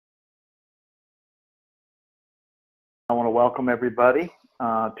welcome everybody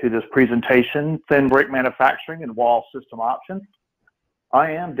to this presentation, Thin Brick Manufacturing and Wall System Options.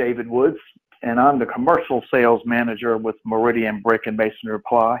 I am David Woods, and I'm the Commercial Sales Manager with Meridian Brick and Masonry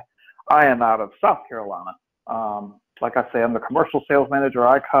Apply. I am out of South Carolina. Like I say, I'm the Commercial Sales Manager.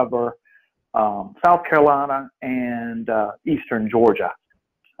 I cover South Carolina and Eastern Georgia.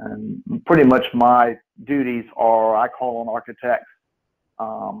 And pretty much my duties are I call on architects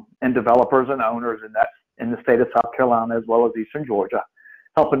and developers and owners in the state of South Carolina as well as Eastern Georgia,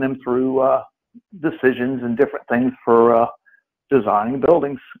 helping them through decisions and different things for designing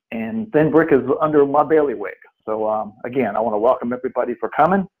buildings. And thin brick is under my bailiwick. So again, I want to welcome everybody for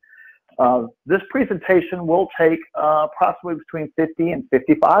coming. This presentation will take approximately between 50 and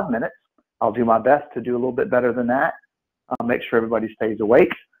 55 minutes. I'll do my best to do a little bit better than that. Make sure everybody stays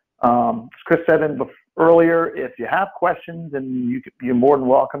awake. As Chris said earlier, if you have questions, and you're more than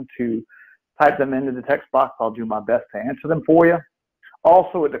welcome to type them into the text box. I'll do my best to answer them for you.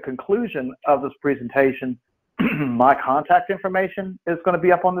 Also, at the conclusion of this presentation, my contact information is going to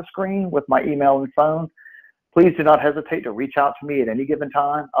be up on the screen with my email and phone. Please do not hesitate to reach out to me at any given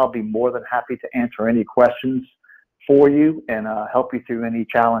time. I'll be more than happy to answer any questions for you and help you through any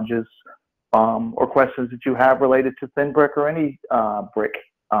challenges or questions that you have related to thin brick or any brick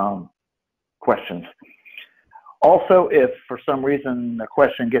questions. Also, if for some reason a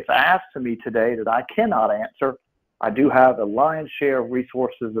question gets asked to me today that I cannot answer, I do have a lion's share of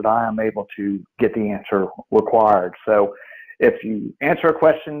resources that I am able to get the answer required. So if you answer a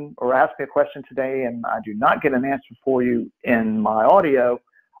question or ask me a question today and I do not get an answer for you in my audio,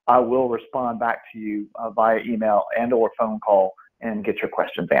 I will respond back to you via email and or phone call and get your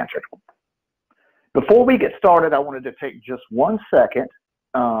questions answered. Before we get started, I wanted to take just 1 second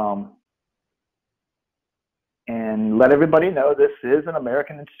and let everybody know this is an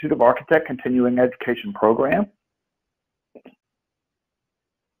American Institute of Architects continuing education program.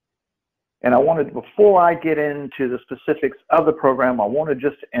 And I wanted, before I get into the specifics of the program, I wanted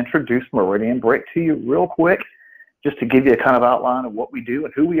just to introduce Meridian Brick to you real quick, just to give you a kind of outline of what we do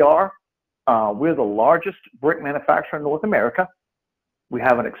and who we are. We're the largest brick manufacturer in North America. We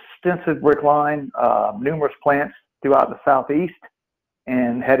have an extensive brick line, numerous plants throughout the Southeast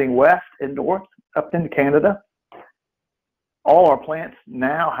and heading west and north up into Canada. All our plants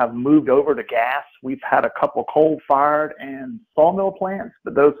now have moved over to gas. We've had a couple coal-fired and sawmill plants,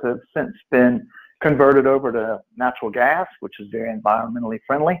 but those have since been converted over to natural gas, which is very environmentally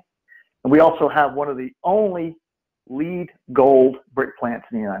friendly. And we also have one of the only LEED Gold brick plants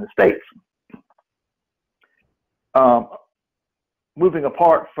in the United States. Moving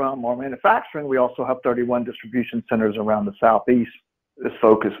apart from our manufacturing, we also have 31 distribution centers around the Southeast. This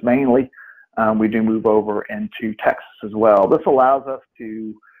focus mainly. We do move over into Texas as well. This allows us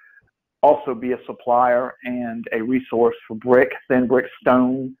to also be a supplier and a resource for brick, thin brick,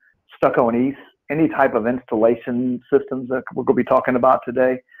 stone, stucco, and any type of installation systems that we're going to be talking about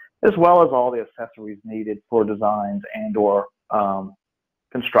today, as well as all the accessories needed for designs and or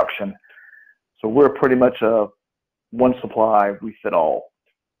construction. So we're pretty much a one supply, we fit all.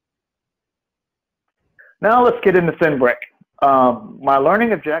 Now let's get into thin brick. My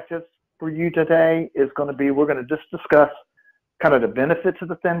learning objectives for you today is going to be, we're going to just discuss kind of the benefits of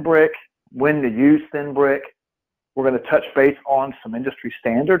the thin brick, when to use thin brick. We're going to touch base on some industry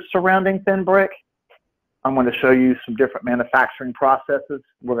standards surrounding thin brick. I'm going to show you some different manufacturing processes.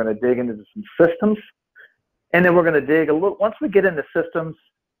 We're going to dig into some systems. And then we're going to dig a little, once we get into systems,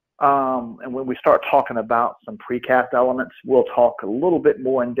 and when we start talking about some precast elements, we'll talk a little bit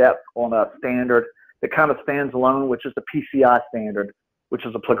more in depth on a standard that kind of stands alone, which is the PCI standard, which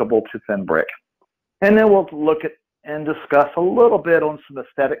is applicable to thin brick. And then we'll look at and discuss a little bit on some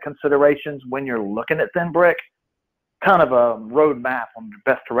aesthetic considerations when you're looking at thin brick, kind of a roadmap on the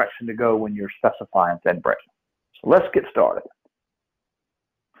best direction to go when you're specifying thin brick. So let's get started.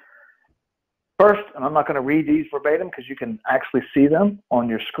 First, and I'm not going to read these verbatim because you can actually see them on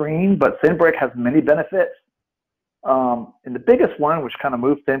your screen, but thin brick has many benefits. And the biggest one, which kind of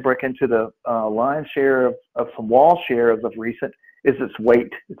moved thin brick into the lion's share of some wall share as of recent, is its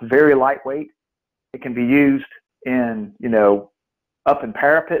weight. It's very lightweight. It can be used in, up in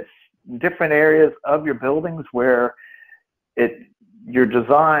parapets, different areas of your buildings where your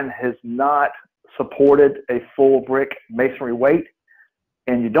design has not supported a full brick masonry weight,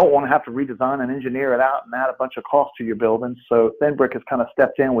 and you don't want to have to redesign and engineer it out and add a bunch of cost to your building. So thin brick has kind of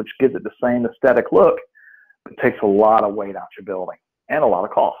stepped in, which gives it the same aesthetic look, but takes a lot of weight out your building and a lot of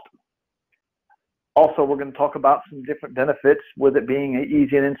cost. Also, we're going to talk about some different benefits with it being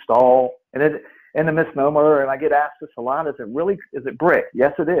easy to install. And the misnomer, and I get asked this a lot, is it brick?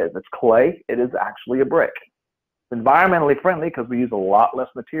 Yes, it is. It's clay. It is actually a brick. environmentally friendly because we use a lot less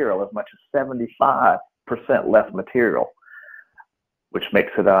material, as much as 75% less material, which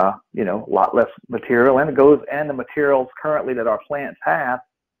makes it a lot less material, and the materials currently that our plants have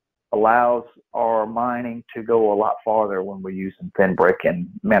allows our mining to go a lot farther when we're using thin brick and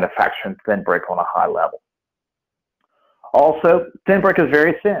manufacturing thin brick on a high level. Also, thin brick is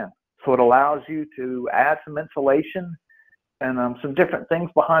very thin, so it allows you to add some insulation and some different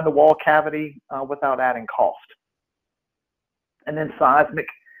things behind the wall cavity without adding cost. And then seismic,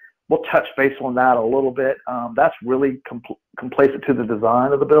 we'll touch base on that a little bit. That's really complacent to the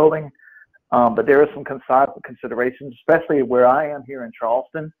design of the building, but there are some seismic considerations, especially where I am here in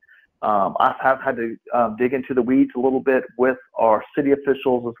Charleston. I have had to dig into the weeds a little bit with our city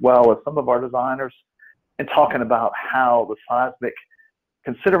officials as well as some of our designers, and talking about how the seismic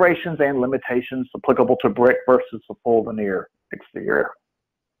considerations and limitations applicable to brick versus the full veneer exterior.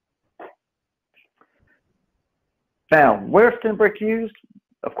 Now, where's thin brick used?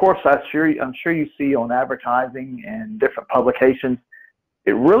 Of course, I'm sure you see on advertising and different publications.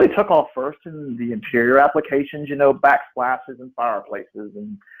 It really took off first in the interior applications, backsplashes and fireplaces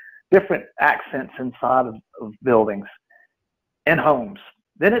and different accents inside of buildings and homes.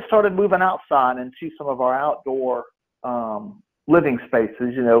 Then it started moving outside into some of our outdoor living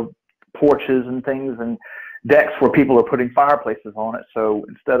spaces, porches and things and decks where people are putting fireplaces on it. So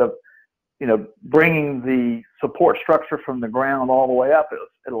instead of, bringing the support structure from the ground all the way up,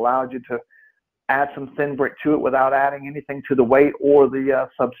 it allowed you to add some thin brick to it without adding anything to the weight or the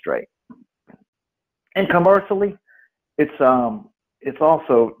substrate. And commercially, it's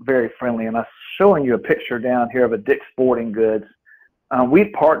also very friendly. And I'm showing you a picture down here of a Dick's Sporting Goods.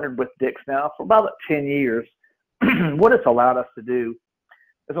 We've partnered with Dick's now for about 10 years. What it's allowed us to do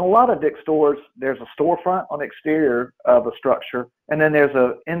is, in a lot of Dick's stores, there's a storefront on the exterior of a structure, and then there's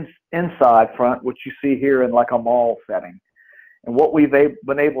a inside front, which you see here in like a mall setting. And what we've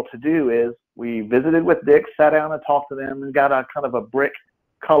been able to do is we visited with Dick's, sat down and talked to them, and got a kind of a brick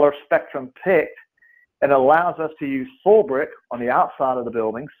color spectrum picked. And it allows us to use full brick on the outside of the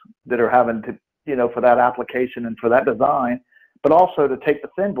buildings that are having to, for that application and for that design, but also to take the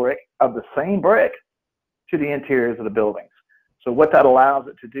thin brick of the same brick to the interiors of the buildings. So what that allows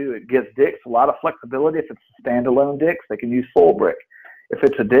it to do, it gives Dick's a lot of flexibility. If it's a standalone Dick's, they can use full brick. If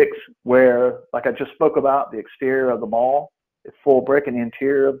it's a Dick's where, like I just spoke about, the exterior of the mall is full brick and the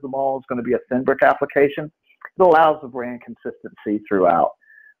interior of the mall is going to be a thin brick application, it allows the brand consistency throughout.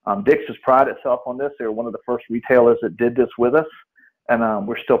 Dick's has prided itself on this. They were one of the first retailers that did this with us, and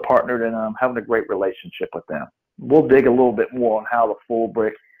we're still partnered and having a great relationship with them. We'll dig a little bit more on how the full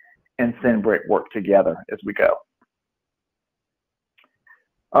brick and thin brick work together as we go.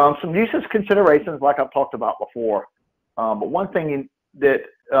 Some usage considerations, like I've talked about before, but one thing that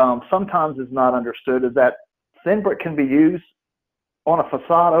sometimes is not understood is that thin brick can be used on a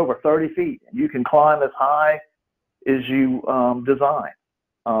facade over 30 feet. You can climb as high as you design,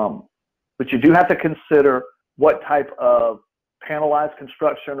 but you do have to consider what type of panelized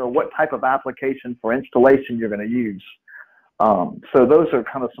construction or what type of application for installation you're going to use. So those are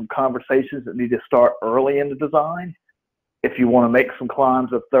kind of some conversations that need to start early in the design. If you want to make some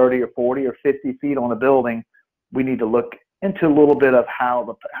climbs of 30 or 40 or 50 feet on a building, we need to look into a little bit of how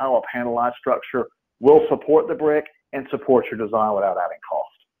a panelized structure will support the brick and support your design without adding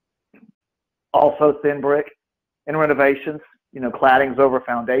cost. Also, thin brick in renovations, claddings over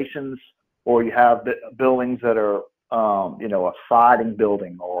foundations, or you have buildings that are, a siding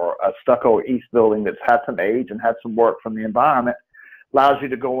building or a stucco or east building that's had some age and had some work from the environment, allows you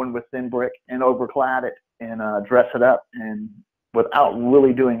to go in with thin brick and overclad it and dress it up, and without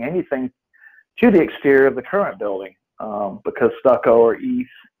really doing anything to the exterior of the current building, because stucco or east,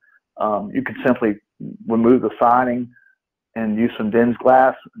 you can simply remove the siding and use some Den's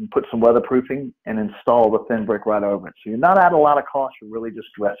glass and put some weatherproofing and install the thin brick right over it. So you're not adding a lot of cost, you're really just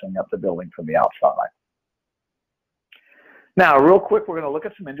dressing up the building from the outside. Now, real quick, we're going to look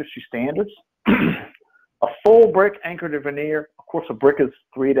at some industry standards. A full brick anchored to veneer, of course, a brick is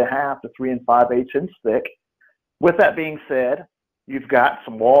 3.5 to 3 5/8 inch thick. With that being said, you've got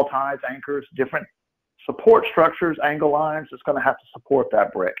some wall ties, anchors, different support structures, angle lines that's going to have to support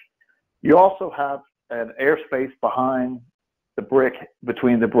that brick. You also have an airspace behind the brick,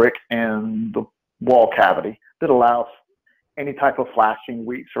 between the brick and the wall cavity, that allows any type of flashing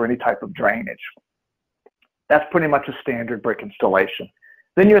leaks or any type of drainage. That's pretty much a standard brick installation.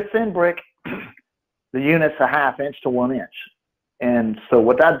 Then your thin brick, the unit's 1/2 inch to 1 inch. And so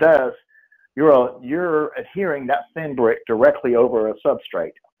what that does, you're adhering that thin brick directly over a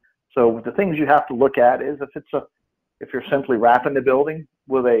substrate. So the things you have to look at is if you're simply wrapping the building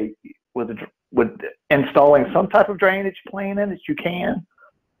with a with installing some type of drainage plan in it, you can,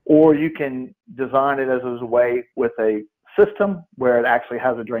 or you can design it as a way with a system where it actually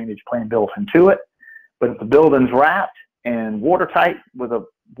has a drainage plan built into it. But if the building's wrapped and watertight with a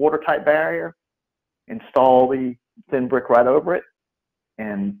watertight barrier, install the thin brick right over it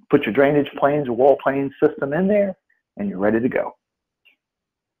and put your drainage planes or wall plane system in there, and you're ready to go.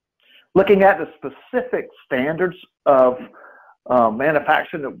 Looking at the specific standards of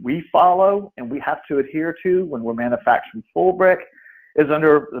manufacturing that we follow and we have to adhere to when we're manufacturing full brick is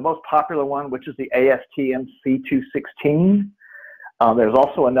under the most popular one, which is the ASTM C216. There's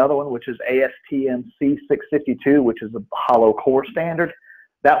also another one, which is ASTM C652, which is a hollow core standard.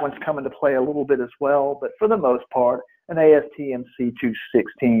 That one's come into play a little bit as well, but for the most part, an ASTM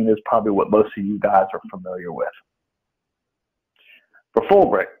C216 is probably what most of you guys are familiar with. For full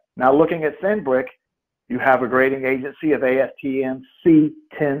brick, now looking at thin brick, you have a grading agency of ASTM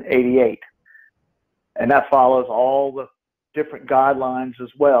C1088, and that follows all the different guidelines as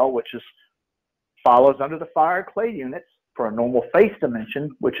well, which is follows under the fired clay units for a normal face dimension,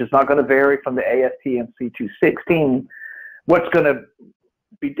 which is not going to vary from the ASTM C216. What's going to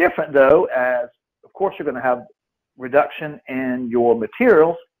be different though, as of course you're going to have reduction in your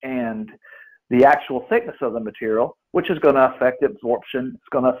materials and the actual thickness of the material, which is going to affect absorption. It's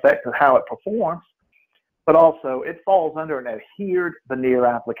going to affect how it performs, but also it falls under an adhered veneer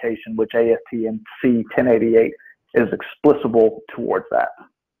application, which ASTM C1088 is explicable towards that.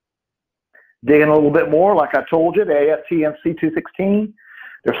 Digging a little bit more, like I told you, the ASTM C216,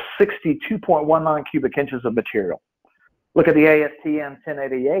 there's 62.19 cubic inches of material. Look at the ASTM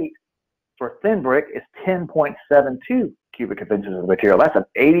 1088 for thin brick, it's 10.72 cubic inches of material. That's an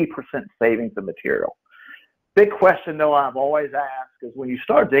 80% savings of material. Big question though I've always asked is when you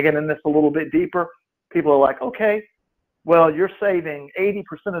start digging in this a little bit deeper, people are like, okay, well, you're saving 80%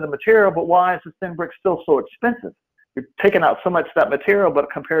 of the material, but why is the thin brick still so expensive? You're taking out so much of that material, but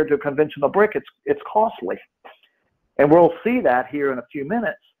compared to a conventional brick, it's costly. And we'll see that here in a few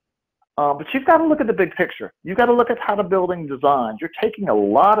minutes. But you've got to look at the big picture. You've got to look at how the building designs. You're taking a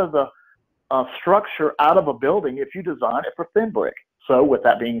lot of the structure out of a building if you design it for thin brick. So with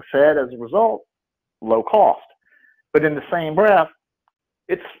that being said, as a result, low cost. But in the same breath,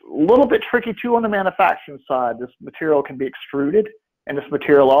 it's a little bit tricky too on the manufacturing side. This material can be extruded, and this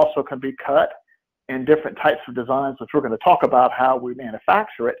material also can be cut in different types of designs, which we're going to talk about how we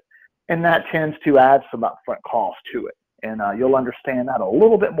manufacture it, and that tends to add some upfront cost to it. And you'll understand that a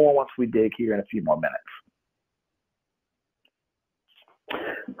little bit more once we dig here in a few more minutes.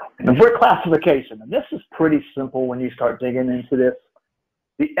 The brick classification, and this is pretty simple when you start digging into this.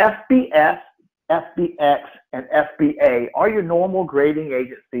 The FBS, FBX, and FBA are your normal grading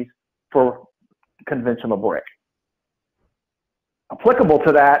agencies for conventional brick. Applicable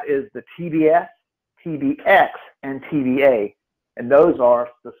to that is the TBS, TBX, and TBA, and those are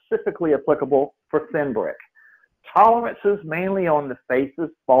specifically applicable for thin brick. Tolerances mainly on the faces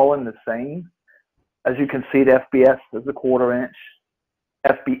fall in the same. As you can see, the FBS is a 1/4 inch,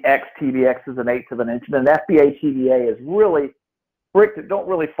 FBX, TBX is 1/8 of an inch, and then FBA, TBA is really brick that don't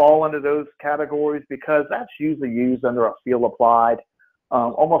really fall into those categories because that's usually used under a field applied,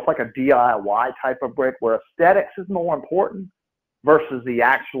 almost like a DIY type of brick where aesthetics is more important versus the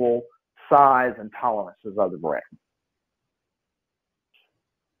actual size and tolerances of the brick.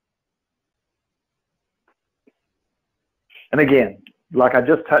 And again, like I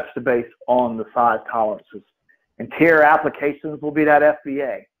just touched the base on the size tolerances. Interior applications will be that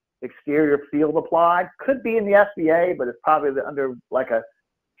FBA. Exterior field applied could be in the FBA, but it's probably under like a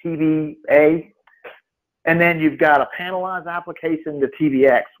TBA. And then you've got a panelized application, the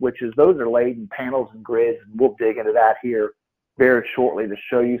TBX, which is those are laid in panels and grids, and we'll dig into that here very shortly to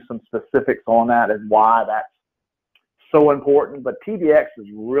show you some specifics on that and why that's so important. But TBX is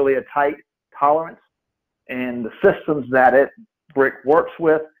really a tight tolerance, and the systems that brick works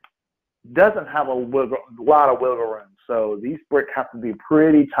with doesn't have a lot of wiggle room. So these brick have to be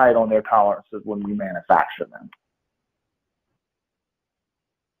pretty tight on their tolerances when we manufacture them.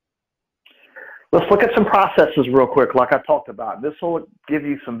 Let's look at some processes real quick, like I talked about. This will give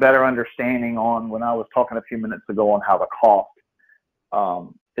you some better understanding on when I was talking a few minutes ago on how the cost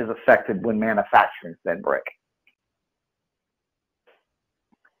is affected when manufacturing thin brick.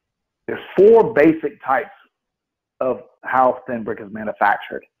 There's 4 basic types of how thin brick is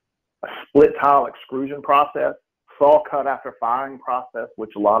manufactured. A split tile extrusion process, saw cut after firing process,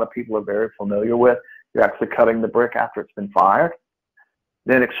 which a lot of people are very familiar with. You're actually cutting the brick after it's been fired.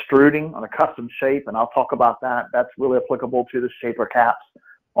 Then extruding on a custom shape, and I'll talk about that. That's really applicable to the shaper caps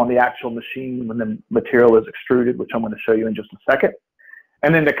on the actual machine when the material is extruded, which I'm going to show you in just a second.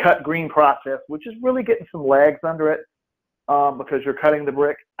 And then the cut green process, which is really getting some legs under it, because you're cutting the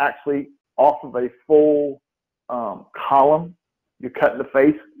brick actually off of a full column. You're cutting the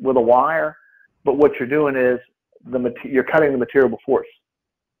face with a wire, but what you're doing is you're cutting the material before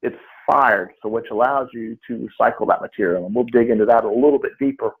it's fired, so which allows you to recycle that material. And we'll dig into that a little bit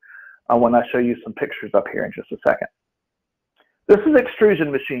deeper when I show you some pictures up here in just a second. This is an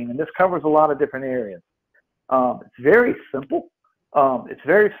extrusion machine, and this covers a lot of different areas. It's very simple. It's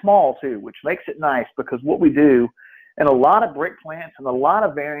very small too, which makes it nice, because what we do in a lot of brick plants and a lot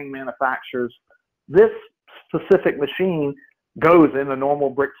of bearing manufacturers, this specific machine goes in a normal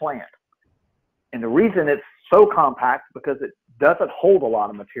brick plant. And the reason it's so compact is because it doesn't hold a lot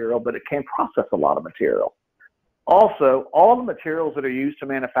of material, but it can process a lot of material. Also, all the materials that are used to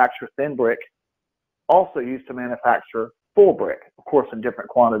manufacture thin brick also used to manufacture full brick, of course, in different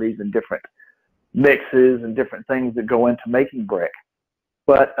quantities and different mixes and different things that go into making brick.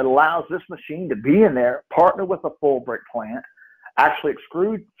 But it allows this machine to be in there, partner with a full brick plant, actually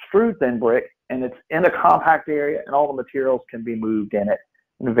extrude thin brick, and it's in a compact area, and all the materials can be moved in it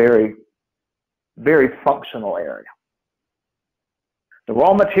in a very, very functional area. The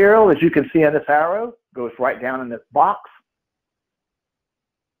raw material, as you can see on this arrow, goes right down in this box,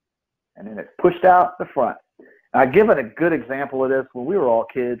 and then it's pushed out the front. Now, I've given a good example of this when we were all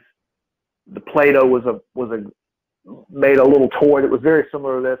kids. The Play-Doh made a little toy that was very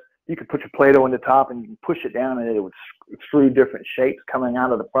similar to this. You could put your Play-Doh in the top and you can push it down, and it would extrude different shapes coming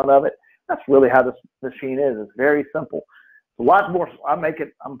out of the front of it. That's really how this machine is. It's very simple. A lot more.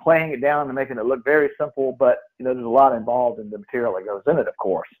 I'm playing it down and making it look very simple, but there's a lot involved in the material that goes in it, of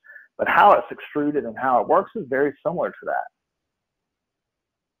course. But how it's extruded and how it works is very similar to that.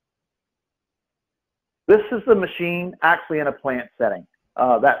 This is the machine actually in a plant setting.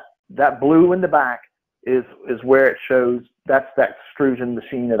 That blue in the back is where it shows. That's that extrusion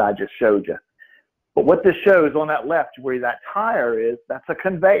machine that I just showed you. But what this shows on that left, where that tire is, that's a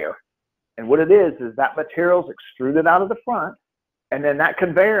conveyor. And what it is that material's extruded out of the front, and then that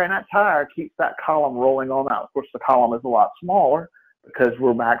conveyor and that tire keeps that column rolling on out. Of course, the column is a lot smaller because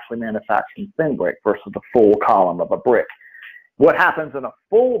we're actually manufacturing thin brick versus the full column of a brick. What happens in a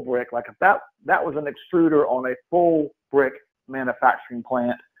full brick, like if that was an extruder on a full brick manufacturing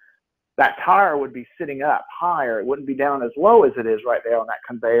plant, that tire would be sitting up higher. It wouldn't be down as low as it is right there on that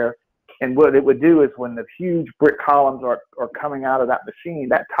conveyor. And what it would do is when the huge brick columns are coming out of that machine,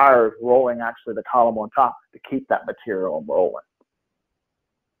 that tire is rolling actually the column on top to keep that material rolling.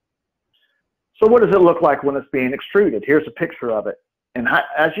 So what does it look like when it's being extruded? Here's a picture of it. And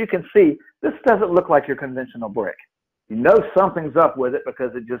as you can see, this doesn't look like your conventional brick. You know something's up with it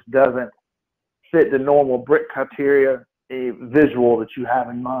because it just doesn't fit the normal brick criteria visual that you have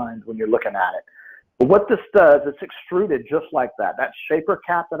in mind when you're looking at it. But what this does, it's extruded just like that. That shaper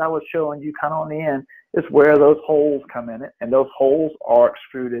cap that I was showing you kind of on the end is where those holes come in it, and those holes are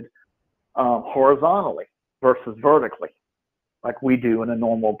extruded horizontally versus vertically, like we do in a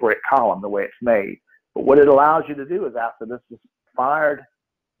normal brick column, the way it's made. But what it allows you to do is after this is fired,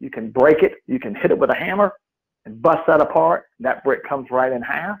 you can break it, you can hit it with a hammer and bust that apart. That brick comes right in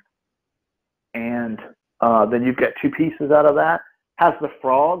half, and then you get two pieces out of that. Has the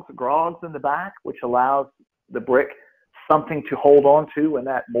grogs in the back, which allows the brick something to hold on to when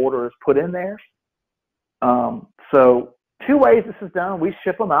that mortar is put in there. So two ways this is done. We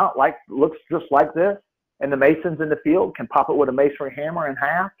ship them out looks just like this, and the masons in the field can pop it with a masonry hammer in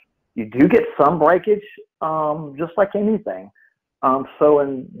half. You do get some breakage, just like anything.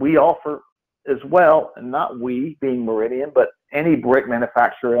 And we offer as well, and not we being Meridian, but any brick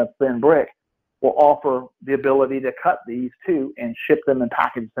manufacturer of thin brick will offer the ability to cut these too and ship them and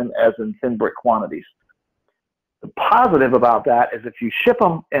package them as in thin brick quantities. The positive about that is if you ship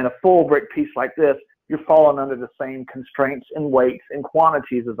them in a full brick piece like this, you're falling under the same constraints and weights and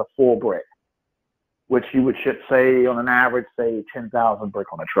quantities as a full brick, which you would ship, say, on an average, say, 10,000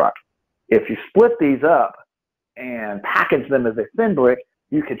 brick on a truck. If you split these up and package them as a thin brick,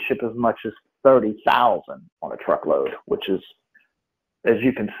 you could ship as much as 30,000 on a truckload, which is, as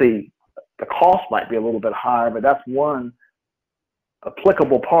you can see, the cost might be a little bit higher, but that's one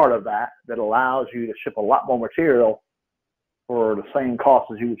applicable part of that allows you to ship a lot more material for the same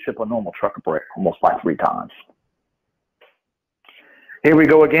cost as you would ship a normal truck of brick, almost like 3 times. Here we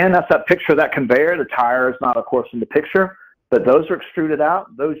go again. That's that picture of that conveyor. The tire is not, of course, in the picture, but those are extruded out.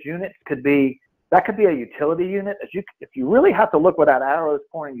 Those units could be a utility unit. If you really have to look where that arrow is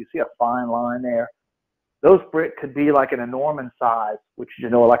pointing, you see a fine line there. Those brick could be like an enormous size, which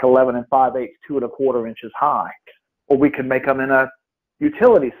like 11 5/8, 2 1/4 inches high. Or we could make them in a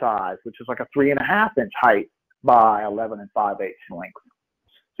utility size, which is like a 3 1/2 inch height by 11 5/8 length.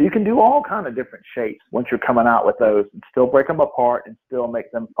 So you can do all kind of different shapes once you're coming out with those, and still break them apart and still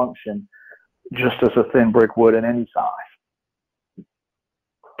make them function just as a thin brick would in any size.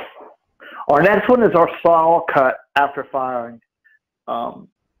 Our next one is our saw cut after firing. Some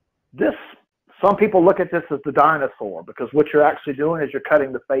people look at this as the dinosaur, because what you're actually doing is you're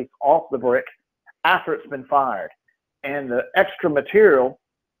cutting the face off the brick after it's been fired. And the extra material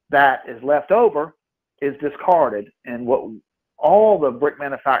that is left over is discarded. And what all the brick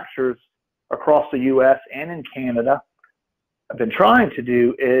manufacturers across the U.S. and in Canada have been trying to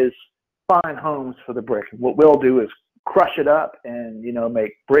do is find homes for the brick. What we'll do is crush it up and, you know,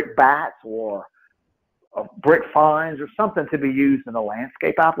 make brick bats or brick fines or something to be used in a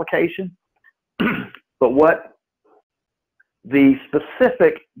landscape application. But what the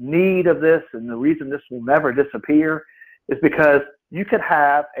specific need of this, and the reason this will never disappear, is because you could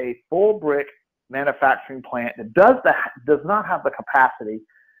have a full brick manufacturing plant that does not have the capacity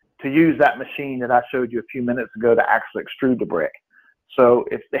to use that machine that I showed you a few minutes ago to actually extrude the brick. So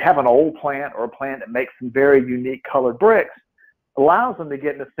if they have an old plant or a plant that makes some very unique colored bricks, allows them to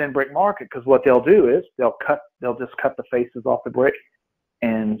get in the thin brick market, because what they'll do is they'll just cut the faces off the brick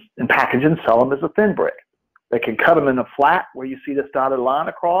and package and sell them as a thin brick. They can cut them in a flat where you see this dotted line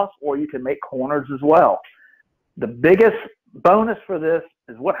across, or you can make corners as well. The biggest bonus for this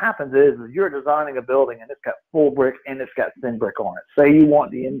is what happens is you're designing a building and it's got full brick and it's got thin brick on it. Say you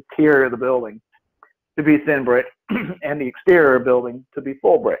want the interior of the building to be thin brick and the exterior of the building to be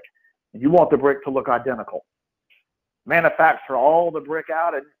full brick. And you want the brick to look identical. Manufacture all the brick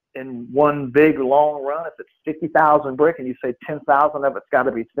out in one big long run. If it's 50,000 brick and you say 10,000 of it's got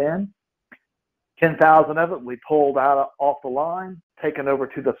to be thin, 10,000 of it will be pulled out off the line, taken over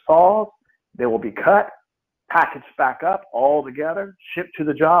to the saws. They will be cut, packaged back up all together, shipped to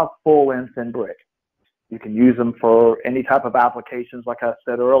the job full and thin brick. You can use them for any type of applications, like I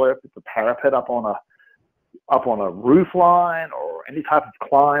said earlier. If it's a parapet up on a roof line, or any type of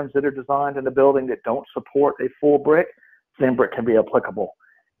climbs that are designed in a building that don't support a full brick, thin brick can be applicable.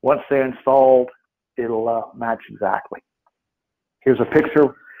 Once they're installed, it'll match exactly. Here's a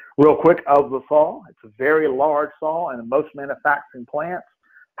picture real quick of the saw. It's a very large saw, and most manufacturing plants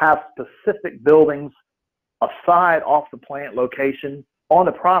have specific buildings aside off the plant location on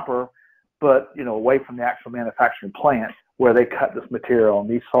the proper, but away from the actual manufacturing plant, where they cut this material. And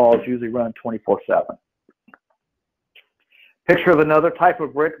these saws usually run 24/7. Picture of another type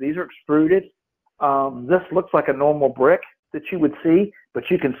of brick. These are extruded. This looks like a normal brick that you would see, but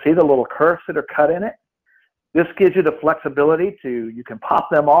you can see the little curves that are cut in it. This gives you the flexibility you can pop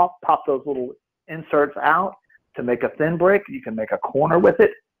them off, pop those little inserts out to make a thin brick. You can make a corner with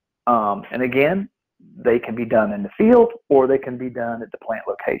it. And again, they can be done in the field or they can be done at the plant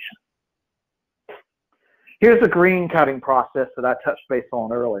location. Here's the green cutting process that I touched base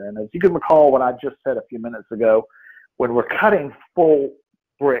on earlier. And as you can recall what I just said a few minutes ago, when we're cutting full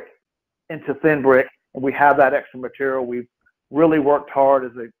brick into thin brick and we have that extra material, we've really worked hard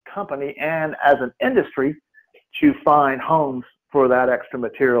as a company and as an industry to find homes for that extra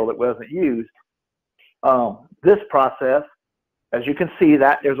material that wasn't used. This process, as you can see,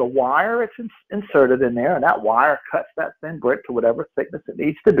 that there's a wire it's inserted in there, and that wire cuts that thin brick to whatever thickness it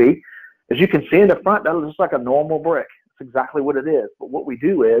needs to be. As you can see in the front, that looks like a normal brick. It's exactly what it is. But what we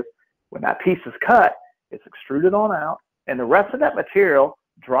do is, when that piece is cut, it's extruded on out, and the rest of that material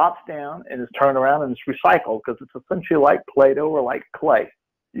drops down and is turned around and it's recycled, because it's essentially like Play-Doh or like clay.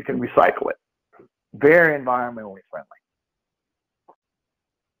 You can recycle it. Very environmentally friendly.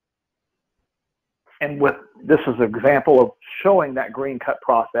 And this is an example of showing that green cut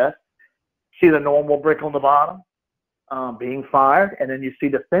process. See the normal brick on the bottom being fired, and then you see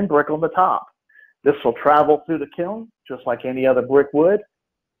the thin brick on the top. This will travel through the kiln just like any other brick would.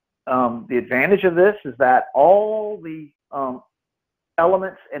 The advantage of this is that all the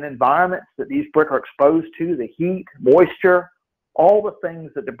elements and environments that these brick are exposed to, the heat, moisture, all the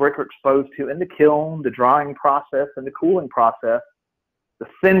things that the brick are exposed to in the kiln, the drying process, and the cooling process, the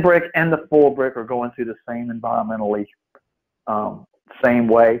thin brick and the full brick are going through the same environmentally, same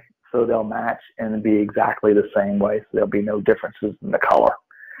way, so they'll match and be exactly the same way, so there'll be no differences in the color.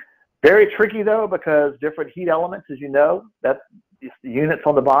 Very tricky though, because different heat elements, as you know, the units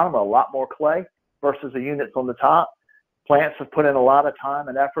on the bottom are a lot more clay versus the units on the top. Plants have put in a lot of time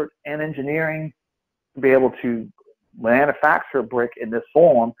and effort and engineering to be able to manufacture brick in this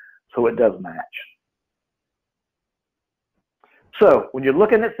form so it does match. So when you're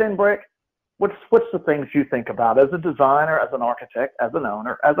looking at thin brick, what's the things you think about as a designer, as an architect, as an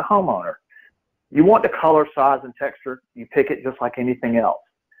owner, as a homeowner? You want the color, size, and texture. You pick it just like anything else.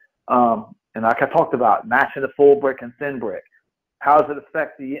 And like I talked about, matching the full brick and thin brick. How does it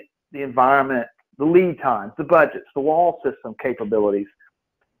affect the environment, the lead times, the budgets, the wall system capabilities?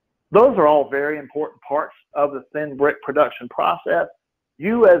 Those are all very important parts of the thin brick production process.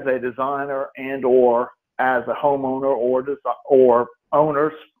 You as a designer and or as a homeowner or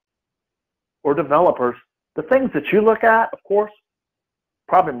owners or developers, the things that you look at, of course,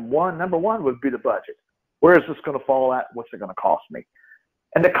 probably number one would be the budget. Where is this going to fall at? What's it going to cost me?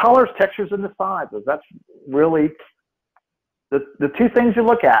 And the colors, textures, and the sizes. That's really the two things you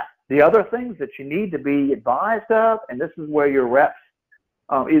look at. The other things that you need to be advised of, and this is where your reps,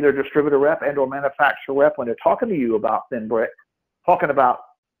 either distributor rep and or manufacturer rep, when they're talking to you about thin brick, talking about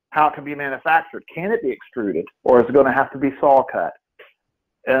how it can be manufactured. Can it be extruded, or is it going to have to be saw cut?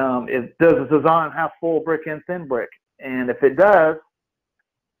 Does the design have full brick and thin brick? And if it does,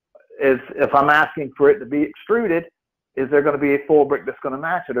 if I'm asking for it to be extruded, is there going to be a full brick that's going to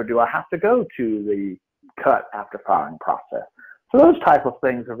match it, or do I have to go to the cut after firing process? So those type of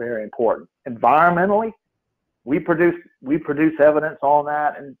things are very important. Environmentally, we produce evidence on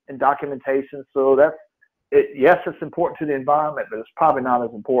that and documentation. So that's it. Yes, it's important to the environment, but it's probably not as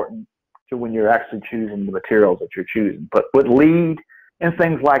important to when you're actually choosing the materials that you're choosing. But with lead and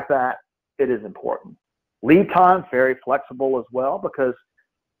things like that, it is important. Lead time's very flexible as well, because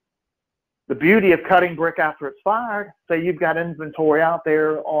the beauty of cutting brick after it's fired, say you've got inventory out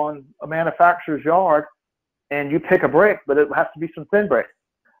there on a manufacturer's yard and you pick a brick, but it has to be some thin brick.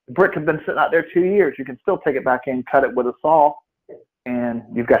 The brick has been sitting out there 2 years. You can still take it back in, cut it with a saw, and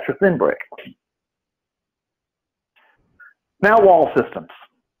you've got your thin brick. Now, wall systems.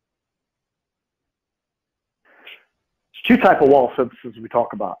 There's two types of wall systems we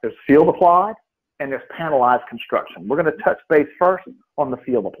talk about. There's field applied and there's panelized construction. We're going to touch base first on the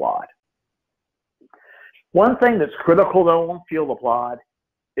field applied. One thing that's critical though on field applied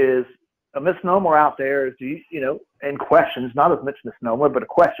is a misnomer out there is, and questions, not as much misnomer, but a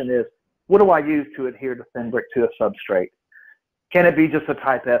question is, what do I use to adhere to thin brick to a substrate? Can it be just a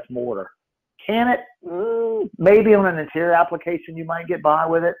type S mortar? Can it? Maybe on an interior application you might get by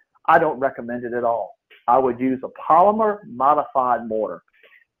with it. I don't recommend it at all. I would use a polymer modified mortar.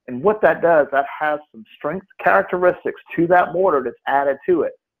 And what that does, that has some strength characteristics to that mortar that's added to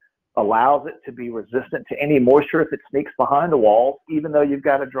it. Allows it to be resistant to any moisture if it sneaks behind the walls, even though you've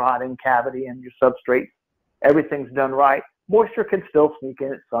got a dried-in cavity in your substrate. Everything's done right. Moisture can still sneak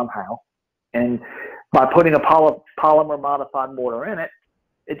in it somehow. And by putting a polymer modified mortar in it,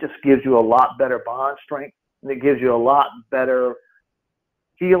 it just gives you a lot better bond strength, and it gives you a lot better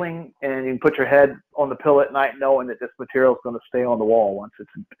feeling, and you can put your head on the pillow at night knowing that this material is going to stay on the wall once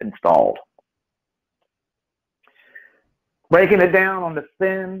it's installed. Breaking it down on the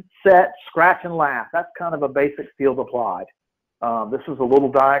thin, set, scratch, and laugh. That's kind of a basic field applied. This is a little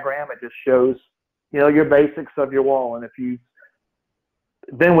diagram. It just shows, your basics of your wall. And if you've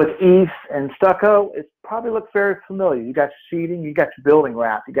been with eaves and stucco, it probably looks very familiar. You got your sheeting, you got your building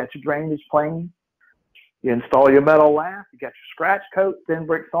wrap, you got your drainage plane, you install your metal lath, you got your scratch coat, thin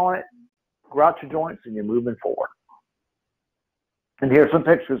bricks on it, grout your joints, and you're moving forward. And here's some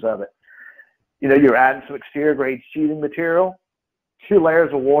pictures of it. You're adding some exterior grade sheeting material, 2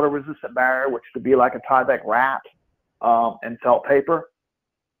 layers of water resistant barrier, which could be like a Tyvek wrap, and felt paper.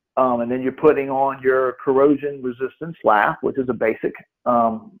 And then you're putting on your corrosion resistance lath, which is a basic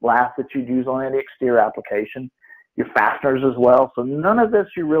lath that you'd use on any exterior application. Your fasteners as well. So none of this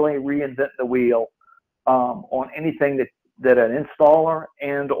you really reinvent the wheel on anything that an installer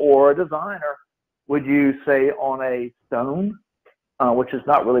and or a designer would use, say, on a stone, which is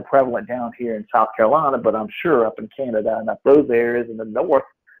not really prevalent down here in South Carolina, but I'm sure up in Canada and up those areas in the north,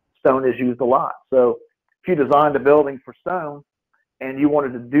 stone is used a lot. So if you designed a building for stone and you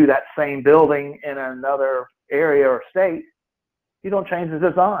wanted to do that same building in another area or state, you don't change the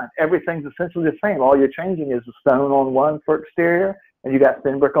design. Everything's essentially the same. All you're changing is the stone on one for exterior, and you got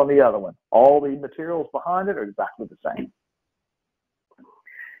thin brick on the other one. All the materials behind it are exactly the same.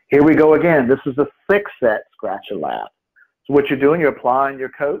 Here we go again. This is a thick set scratch and lath. So what you're doing, you're applying your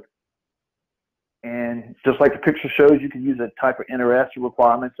coat, and just like the picture shows, you can use a type of NRS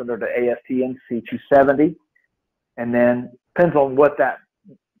requirements under the ASTM C270, and then depends on what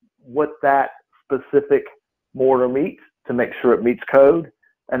that specific mortar meets to make sure it meets code,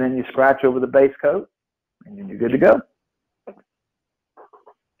 and then you scratch over the base coat, and then you're good to go.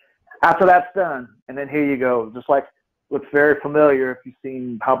 After that's done, and then here you go, just like what's very familiar if you've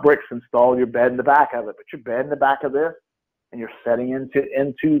seen how bricks install your bed in the back of it, but your bed in the back of this, and you're setting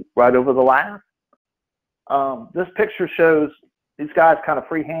into right over the lath. This picture shows these guys kind of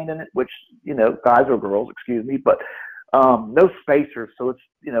freehanding it, which, guys or girls, excuse me, but no spacers. So it's,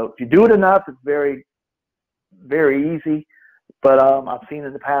 if you do it enough, it's very, very easy. But I've seen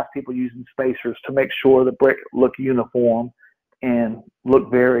in the past people using spacers to make sure the brick look uniform and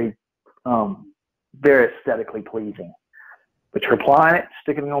look very, very aesthetically pleasing. But you're applying it,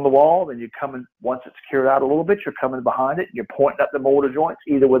 sticking it on the wall, then you're coming, once it's cured out a little bit, you're coming behind it, you're pointing up the mortar joints,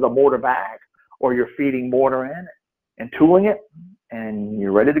 either with a mortar bag or you're feeding mortar in and tooling it, and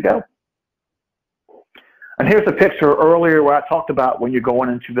you're ready to go. And here's a picture earlier where I talked about when you're going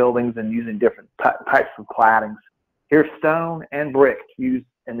into buildings and using different types of claddings. Here's stone and brick used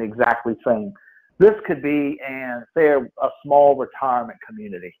in the exactly same. This could be in, say, a small retirement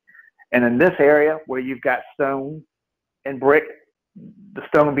community. And in this area where you've got stone and brick, the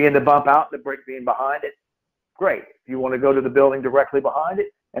stone being the bump out, the brick being behind it, great. If you want to go to the building directly behind it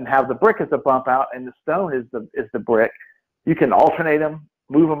and have the brick as the bump out and the stone is the brick, you can alternate them,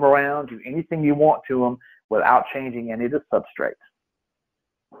 move them around, do anything you want to them without changing any of the substrates.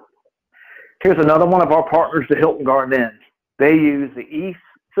 Here's another one of our partners, the Hilton Garden Inns. They use the East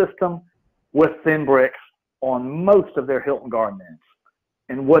system with thin bricks on most of their Hilton Garden Inns.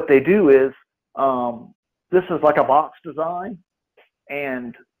 And what they do is, this is like a box design.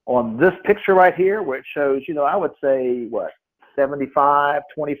 And on this picture right here, where it shows, you know, I would say, what, 75,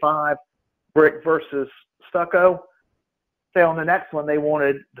 25 brick versus stucco. Say on the next one, they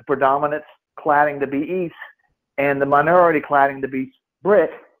wanted the predominant cladding to be East and the minority cladding to be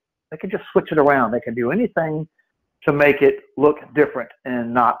brick. They can just switch it around. They can do anything to make it look different,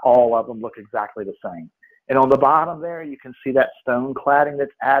 and not all of them look exactly the same. And on the bottom there, you can see that stone cladding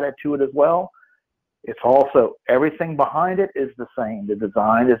that's added to it as well. It's also, everything behind it is the same. The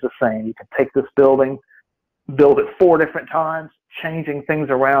design is the same. You can take this building, build it 4 different times, changing things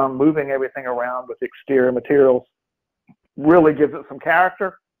around, moving everything around with exterior materials. Really gives it some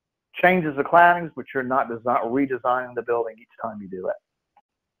character, changes the claddings, but you're not redesigning the building each time you do it.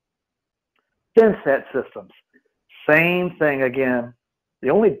 Thin set systems, same thing again. The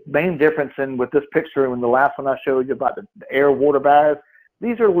only main difference in with this picture and the last one I showed you about the air water barriers,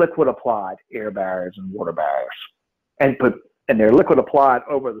 these are liquid applied air barriers and water barriers. And they're liquid applied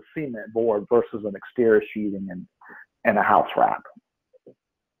over the cement board versus an exterior sheeting and a house wrap.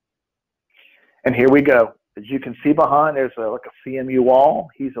 And here we go. As you can see behind, there's like a CMU wall.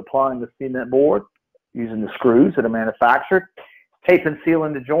 He's applying the cement board using the screws that are manufactured, tape and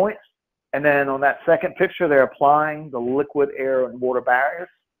sealing the joints. And then on that second picture, they're applying the liquid air and water barriers,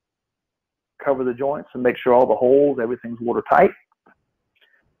 cover the joints and make sure all the holes, everything's watertight.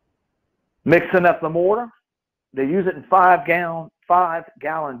 Mixing up the mortar. They use it in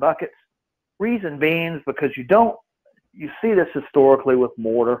 5-gallon buckets. Reason being is because you see this historically with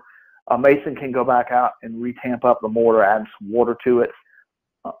mortar. A mason can go back out and retamp up the mortar, add some water to it.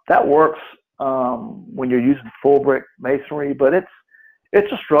 That works when you're using full brick masonry, but it's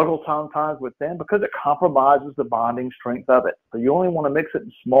a struggle sometimes with them because it compromises the bonding strength of it. So you only want to mix it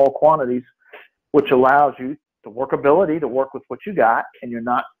in small quantities, which allows you the workability to work with what you got, and you're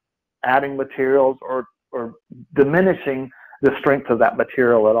not adding materials or diminishing the strength of that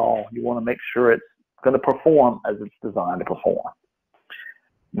material at all. You want to make sure it's going to perform as it's designed to perform.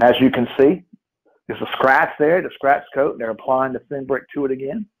 And as you can see, there's a scratch there, the scratch coat, and they're applying the thin brick to it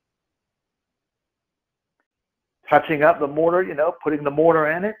again. Touching up the mortar, you know, putting the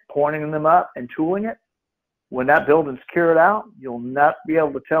mortar in it, pointing them up and tooling it. When that building's cured out, you'll not be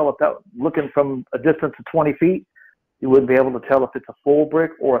able to tell if that, looking from a distance of 20 feet, you wouldn't be able to tell if it's a full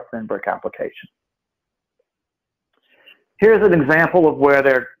brick or a thin brick application. Here's an example of where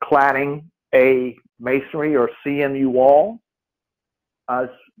they're cladding a masonry or CMU wall.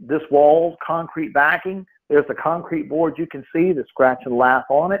 This wall, concrete backing, there's the concrete board you can see, the scratch and lath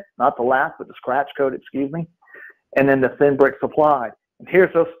on it, not the lath, but the scratch coat, excuse me, and then the thin bricks applied. And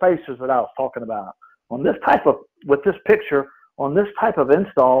here's those spacers that I was talking about. On this type of, with this picture, on this type of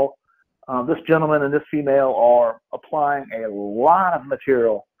install, this gentleman and this female are applying a lot of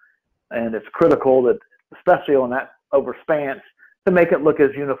material, and it's critical that, especially on that overspans, to make it look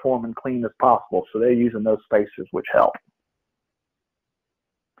as uniform and clean as possible. So they're using those spacers, which help.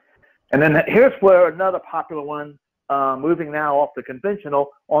 And then here's where another popular one, moving now off the conventional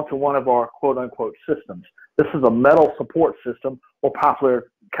onto one of our quote-unquote systems. This is a metal support system, or popularly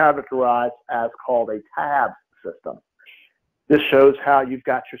characterized as called a tab system. This shows how you've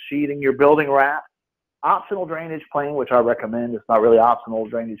got your sheeting, your building wrap, optional drainage plane, which I recommend. It's not really optional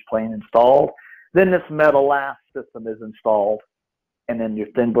drainage plane installed. Then this metal lath system is installed, and then your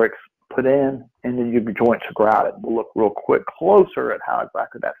thin bricks put in, and then your joints are grouted. We'll look real quick closer at how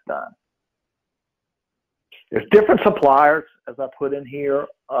exactly that's done. There's different suppliers, as I put in here,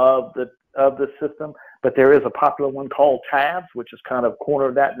 of the system, but there is a popular one called Tabs, which has kind of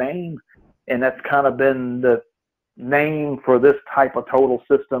cornered that name, and that's kind of been the name for this type of total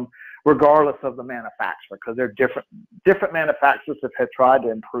system, regardless of the manufacturer, because they're different manufacturers have tried to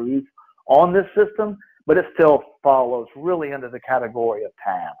improve on this system, but it still follows really under the category of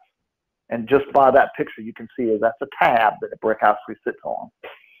tabs. And just by that picture, you can see that's a tab that a brick actually sits on.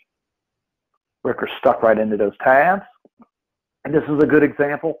 Brick are stuck right into those tabs. And this is a good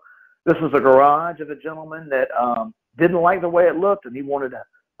example. This is a garage of a gentleman that didn't like the way it looked, and he wanted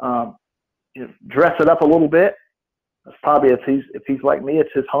to dress it up a little bit. That's probably, if he's like me, it's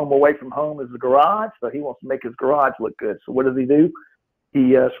his home away from home is the garage, so he wants to make his garage look good. So what does he do?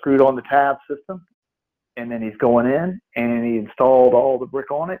 He screwed on the tab system, and then he's going in, and he installed all the brick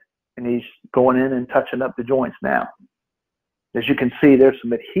on it, and he's going in and touching up the joints now. As you can see, there's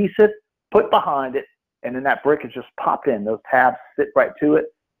some adhesive put behind it, and then that brick is just popped in. Those tabs sit right to it.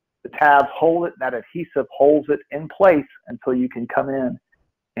 The tabs hold it. That adhesive holds it in place until you can come in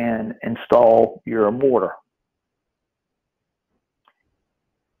and install your mortar.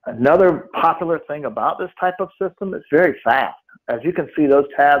 Another popular thing about this type of system, it's very fast. As you can see, those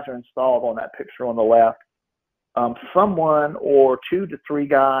tabs are installed on that picture on the left. Someone or 2 to 3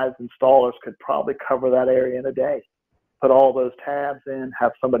 guys, installers, could probably cover that area in a day. Put all those tabs in,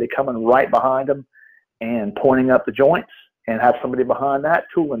 have somebody coming right behind them and pointing up the joints, and have somebody behind that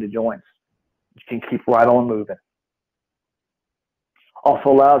tooling the joints. You can keep right on moving.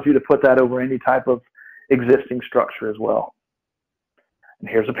 Also allows you to put that over any type of existing structure as well. And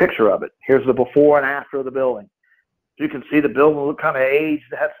here's a picture of it. Here's the before and after of the building. You can see the building looked kind of aged.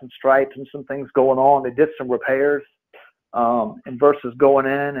 It had some stripes and some things going on. They did some repairs, and versus going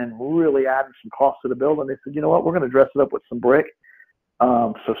in and really adding some cost to the building, they said, you know what, we're going to dress it up with some brick.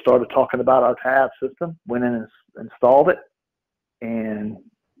 So started talking about our tab system, went in and installed it, and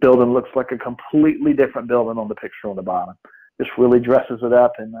building looks like a completely different building on the picture on the bottom. Just really dresses it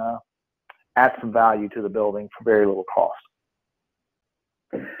up and adds some value to the building for very little cost.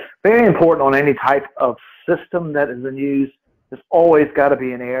 Very important on any type of system that is in use. There's always got to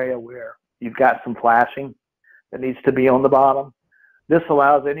be an area where you've got some flashing that needs to be on the bottom. This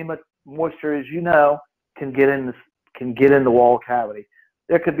allows any moisture, as you know, can get in the wall cavity.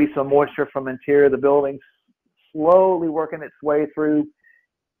 There could be some moisture from interior of the building slowly working its way through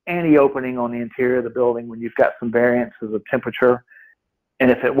any opening on the interior of the building when you've got some variances of temperature.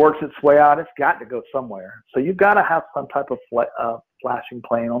 And if it works its way out, it's got to go somewhere. So you've got to have some type of flashing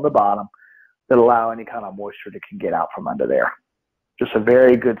plane on the bottom that allow any kind of moisture that can get out from under there. Just a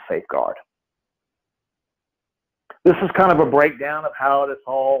very good safeguard. This is kind of a breakdown of how this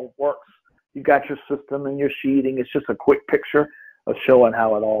all works. You've got your system and your sheeting. It's just a quick picture of showing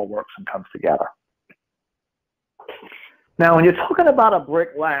how it all works and comes together. Now, when you're talking about a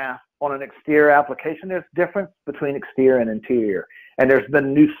brick glass on an exterior application, there's a difference between exterior and interior. And there's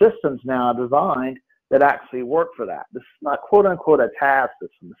been new systems now designed that actually work for that. This is not quote unquote a tab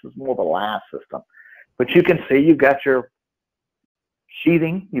system. This is more of a glass system. But you can see you've got your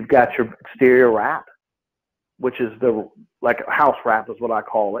sheathing, you've got your exterior wrap, which is like a house wrap is what I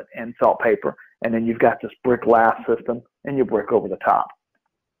call it, and felt paper. And then you've got this brick glass system and your brick over the top.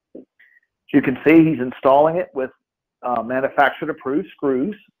 As you can see, he's installing it with manufacturer approved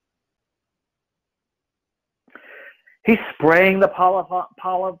screws. He's spraying the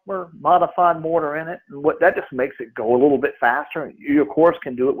polymer modified mortar in it, and that just makes it go a little bit faster. You, of course,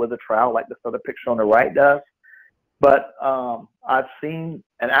 can do it with a trowel like this other picture on the right does. But I've seen,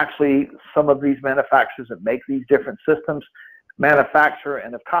 and actually some of these manufacturers that make these different systems manufacture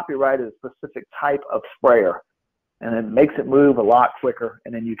and have copyrighted a specific type of sprayer. And it makes it move a lot quicker,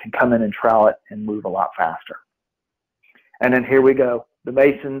 and then you can come in and trowel it and move a lot faster. And then here we go. The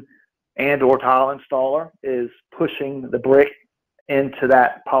mason and or tile installer is pushing the brick into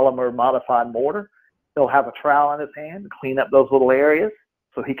that polymer modified mortar. He'll have a trowel in his hand to clean up those little areas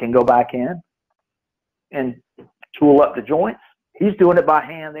so he can go back in and tool up the joints. He's doing it by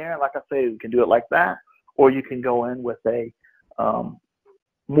hand there. Like I say, you can do it like that, or you can go in with a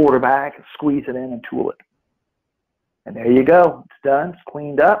mortar bag, squeeze it in and tool it. And there you go. It's done. It's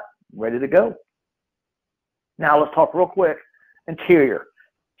cleaned up, ready to go. Now let's talk real quick. Interior.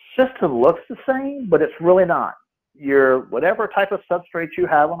 System looks the same, but it's really not. Whatever type of substrate you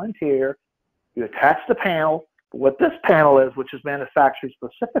have on interior, you attach the panel. What this panel is, which is manufactured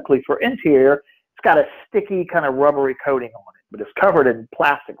specifically for interior, it's got a sticky kind of rubbery coating on it, but it's covered in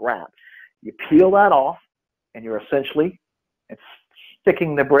plastic wrap. You peel that off, and you're essentially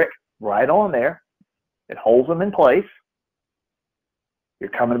sticking the brick right on there. It holds them in place. You're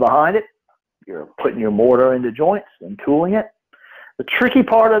coming behind it. You're putting your mortar into joints and tooling it. The tricky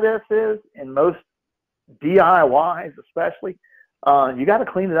part of this is, in most DIYs especially, you got to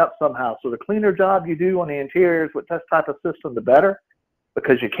clean it up somehow. So the cleaner job you do on the interiors with this type of system, the better,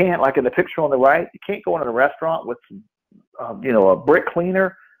 because you can't, like in the picture on the right, you can't go into a restaurant with some, a brick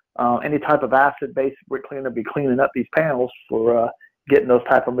cleaner, any type of acid-based brick cleaner, be cleaning up these panels for getting those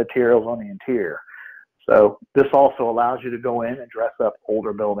type of materials on the interior. So this also allows you to go in and dress up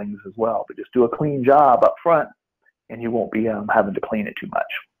older buildings as well, but just do a clean job up front and you won't be having to clean it too much.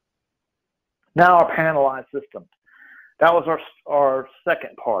 Now our panelized systems. That was our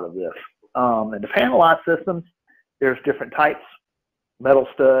second part of this. In the panelized systems, there's different types: metal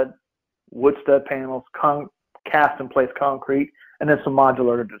stud, wood stud panels, cast in place concrete, and then some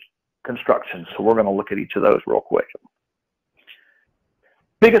modular construction. So we're going to look at each of those real quick.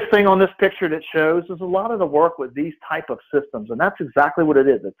 Biggest thing on this picture that shows is a lot of the work with these type of systems, and that's exactly what it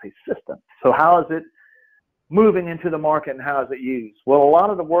is. It's a system. So how is it moving into the market and how is it used? Well, a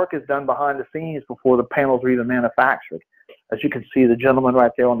lot of the work is done behind the scenes before the panels are even manufactured. As you can see, the gentleman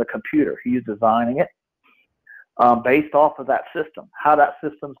right there on the computer, he's designing it based off of that system, how that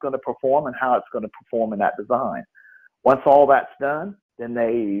system's going to perform and how it's going to perform in that design. Once all that's done, then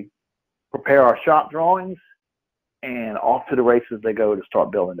they prepare our shop drawings, and off to the races they go to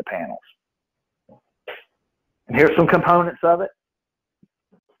start building the panels. And here's some components of it.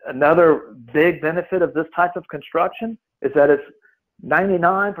 Another big benefit of this type of construction is that it's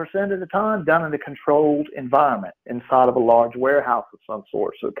 99% of the time done in a controlled environment inside of a large warehouse of some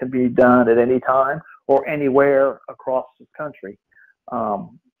sort. So it can be done at any time or anywhere across the country,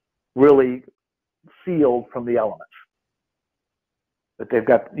 really sealed from the elements. But they've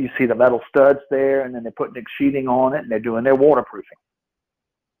got, you see the metal studs there, and then they're putting sheeting on it, and they're doing their waterproofing.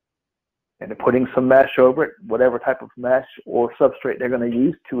 And they're putting some mesh over it, whatever type of mesh or substrate they're going to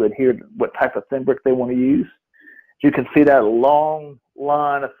use to adhere to what type of thin brick they want to use. You can see that long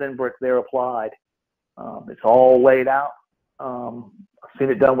line of thin brick there applied. It's all laid out. I've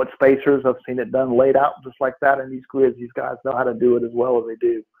seen it done with spacers. I've seen it done laid out just like that in these grids. These guys know how to do it as well as they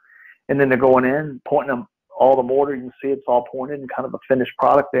do. And then they're going in, pointing them, all the mortar. You can see it's all pointed and kind of a finished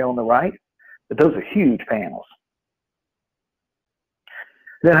product there on the right. But those are huge panels.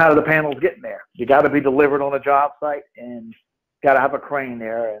 Then how do the panels get in there? You got to be delivered on a job site and got to have a crane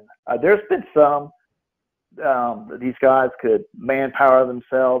there. And there's been some these guys could manpower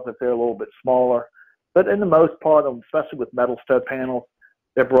themselves if they're a little bit smaller. But in the most part, especially with metal stud panels,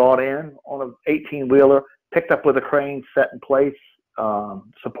 they're brought in on an 18-wheeler, picked up with a crane, set in place,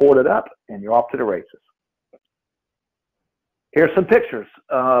 supported up, and you're off to the races. Here's some pictures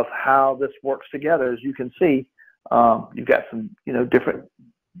of how this works together. As you can see, you've got some,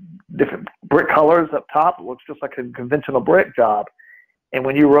 different brick colors up top. It looks just like a conventional brick job. And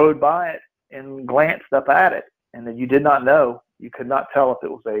when you rode by it and glanced up at it, and then you did not know, you could not tell if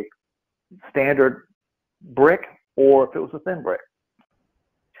it was a standard brick or if it was a thin brick.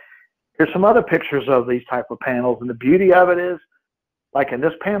 Here's some other pictures of these type of panels, and the beauty of it is, like in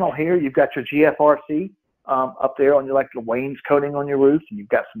this panel here, you've got your GFRC up there on your, like the wainscoting on your roof, and you've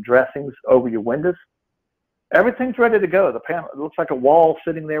got some dressings over your windows. Everything's ready to go. The panel, it looks like a wall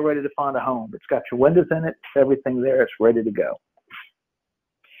sitting there ready to find a home. It's got your windows in it, everything there, it's ready to go.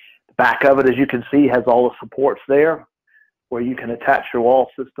 The back of it, as you can see, has all the supports there where you can attach your wall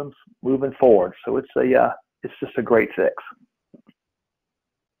systems moving forward. So it's just a great fix.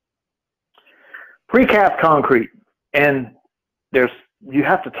 Precast concrete, and you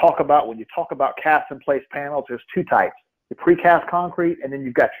have to talk about, when you talk about cast in place panels, there's two types: the precast concrete, and then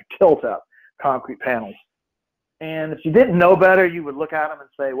you've got your tilt up concrete panels. And if you didn't know better, you would look at them and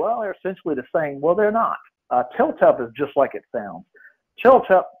say, well, they're essentially the same. Well, they're not. Tilt up is just like it sounds. Tilt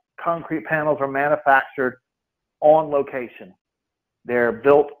up concrete panels are manufactured on location. They're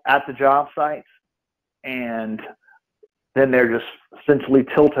built at the job sites, and then they're just essentially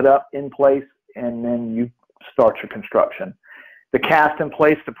tilted up in place, and then you start your construction. The cast in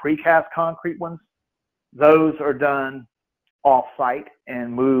place, the precast concrete ones, those are done off site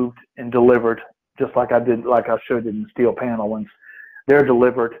and moved and delivered, just like I showed in the steel panel ones. They're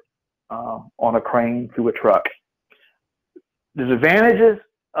delivered on a crane through a truck. There's advantages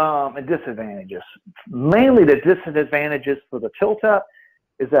and disadvantages. Mainly the disadvantages for the tilt-up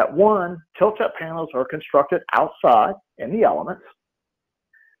is that, one, tilt-up panels are constructed outside in the elements.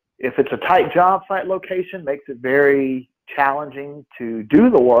 If it's a tight job site location, makes it very challenging to do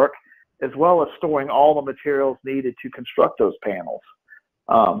the work, as well as storing all the materials needed to construct those panels.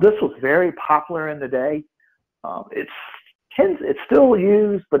 This was very popular in the day. It's still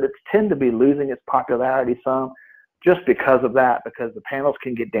used, but it's tend to be losing its popularity some, just because of that, because the panels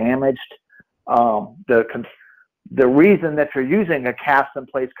can get damaged. The reason that you're using a cast in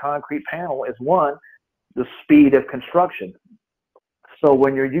place concrete panel is, one, the speed of construction. So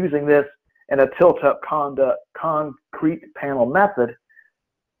when you're using this in a tilt-up concrete panel method,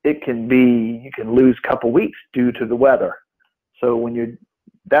 you can lose a couple weeks due to the weather. So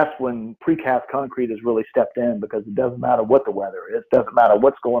that's when precast concrete has really stepped in, because it doesn't matter what the weather is, doesn't matter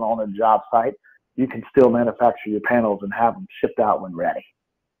what's going on in the job site, you can still manufacture your panels and have them shipped out when ready.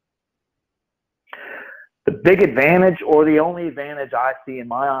 The big advantage, or the only advantage I see in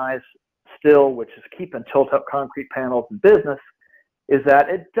my eyes still, which is keeping tilt-up concrete panels in business, is that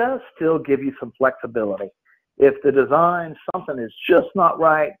it does still give you some flexibility. If the design, something is just not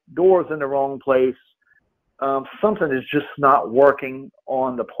right, doors in the wrong place, something is just not working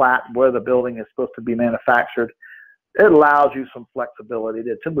on the plat where the building is supposed to be manufactured, it allows you some flexibility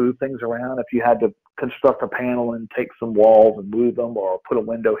to move things around. If you had to construct a panel and take some walls and move them, or put a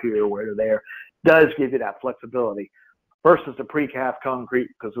window here or there, it does give you that flexibility versus the precast concrete,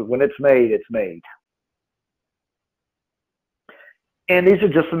 because when it's made, it's made. And these are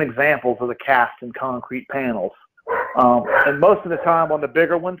just some examples of the cast and concrete panels. And most of the time on the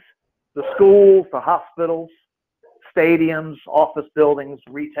bigger ones, the schools, the hospitals, stadiums, office buildings,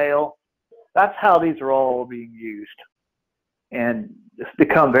 retail, that's how these are all being used. And it's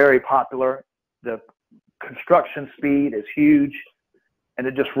become very popular. The construction speed is huge, and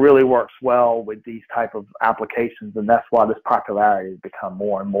it just really works well with these type of applications, and that's why this popularity has become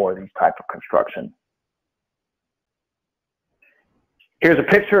more and more of these type of construction. Here's a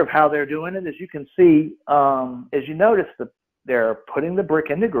picture of how they're doing it. As you can see, as you notice, they're putting the brick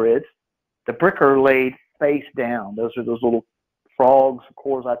in the grids. The brick are laid face down. Those are those little frogs, of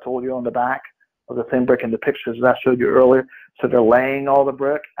course, I told you on the back of the thin brick in the pictures that I showed you earlier. So they're laying all the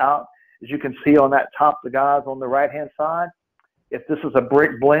brick out. As you can see on that top, the guys on the right-hand side, if this is a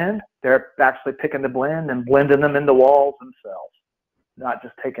brick blend, they're actually picking the blend and blending them in the walls themselves, not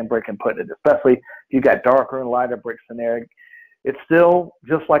just taking brick and putting it, especially if you got darker and lighter bricks in there. It's still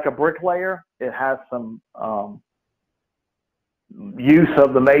just like a bricklayer. It has some use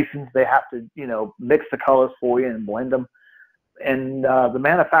of the masons. They have to, mix the colors for you and blend them. And the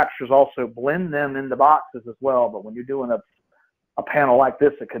manufacturers also blend them in the boxes as well. But when you're doing a panel like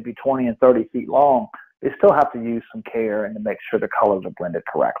this, it could be 20 and 30 feet long, they still have to use some care and to make sure the colors are blended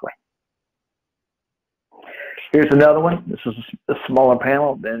correctly. Here's another one. This is a smaller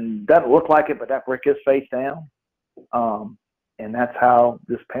panel, and doesn't look like it, but that brick is face down. And that's how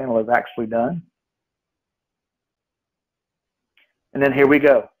this panel is actually done. And then here we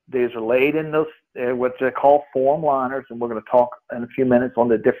go. These are laid in those, what they call form liners, and we're going to talk in a few minutes on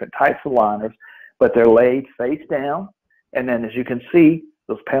the different types of liners, but they're laid face down. And then as you can see,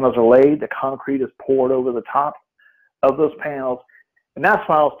 those panels are laid, the concrete is poured over the top of those panels. And that's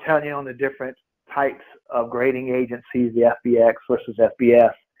why I was telling you on the different types of grading agencies, the FBX versus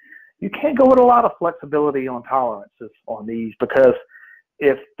FBS. You can't go with a lot of flexibility on tolerances on these, because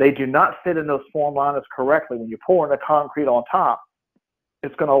if they do not fit in those form liners correctly, when you're pouring the concrete on top,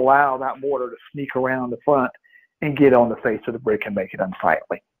 it's going to allow that mortar to sneak around the front and get on the face of the brick and make it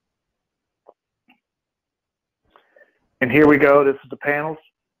unsightly. And here we go. This is the panels.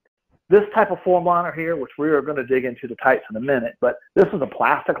 This type of form liner here, which we are going to dig into the types in a minute, but this is a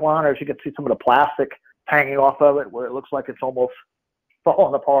plastic liner. As you can see, some of the plastic hanging off of it, where it looks like it's almost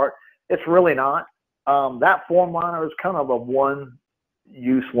falling apart. It's really not. That form liner is kind of a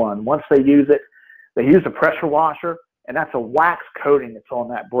one-use one. Once they use it, they use a pressure washer, and that's a wax coating that's on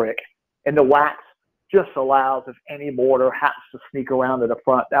that brick. And the wax just allows, if any mortar happens to sneak around to the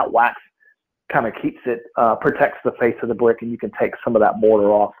front, that wax kind of keeps it, protects the face of the brick, and you can take some of that mortar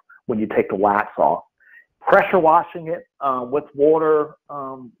off when you take the wax off. Pressure washing it with water,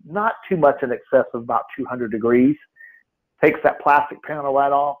 not too much in excess of about 200 degrees. Takes that plastic panel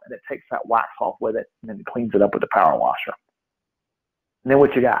right off, and it takes that wax off with it, and then it cleans it up with the power washer. And then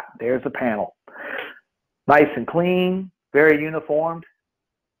what you got? There's the panel. Nice and clean, very uniformed.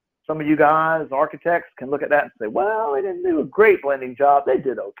 Some of you guys, architects, can look at that and say, well, they didn't do a great blending job. They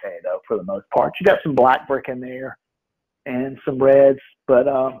did okay, though, for the most part. You got some black brick in there and some reds, but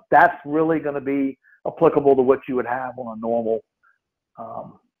that's really going to be applicable to what you would have on a normal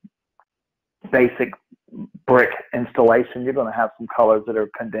basic brick installation. You're going to have some colors that are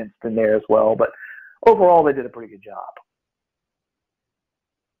condensed in there as well, but overall they did a pretty good job.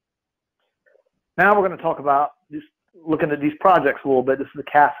 Now we're going to talk about just looking at these projects a little bit. This is the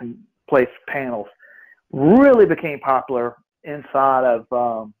cast and place panels. Really became popular inside of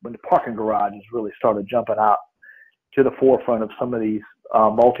when the parking garages really started jumping out to the forefront of some of these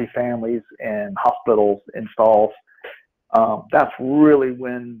multifamilies and hospitals installs. That's really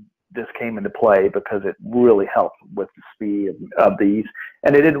when this came into play because it really helped with the speed of these.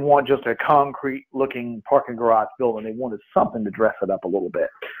 And they didn't want just a concrete looking parking garage building. They wanted something to dress it up a little bit.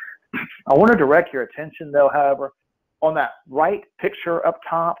 I want to direct your attention though, however, on that right picture up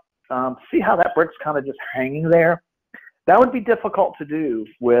top. See how that brick's kind of just hanging there? That would be difficult to do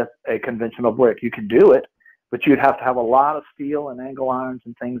with a conventional brick. You can do it, but you'd have to have a lot of steel and angle irons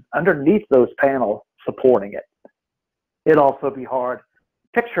and things underneath those panels supporting it. It'd also be hard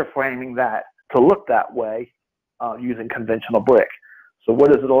picture framing that to look that way using conventional brick. So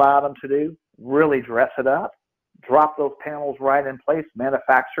what does it allow them to do? Really dress it up, drop those panels right in place,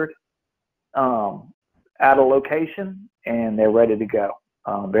 manufactured at a location, and they're ready to go.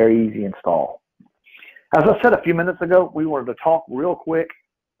 Very easy install. As I said a few minutes ago, we wanted to talk real quick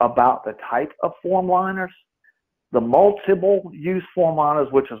about the type of form liners. The multiple use form liners,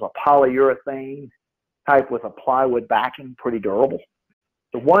 which is a polyurethane type with a plywood backing, pretty durable.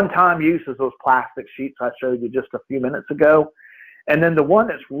 The one-time use is those plastic sheets I showed you just a few minutes ago. And then the one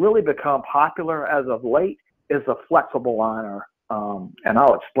that's really become popular as of late is a flexible liner. And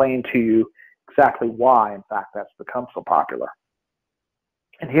I'll explain to you exactly why, in fact, that's become so popular.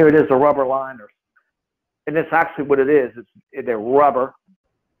 And here it is, the rubber liners. And it's actually what it is. They're rubber.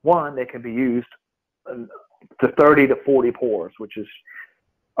 One, they can be used to 30 to 40 pours, which is,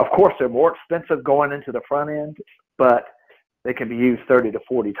 of course, they're more expensive going into the front end, but they can be used 30 to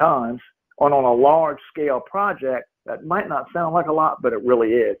 40 times. On a large scale project, that might not sound like a lot, but it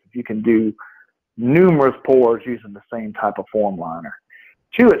really is. If you can do numerous pours using the same type of form liner.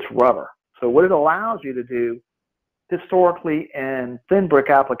 Two, it's rubber. So what it allows you to do, historically in thin brick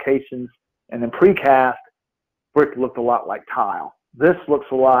applications and in precast, brick looked a lot like tile. This looks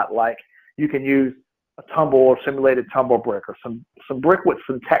a lot like you can use a tumble or simulated tumble brick or some brick with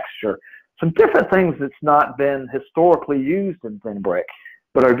some texture, some different things that's not been historically used in thin brick,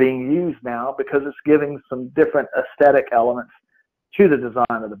 but are being used now because it's giving some different aesthetic elements to the design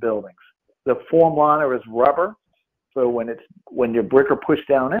of the buildings. The form liner is rubber, so when your brick are pushed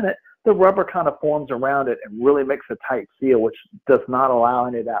down in it, the rubber kind of forms around it and really makes a tight seal, which does not allow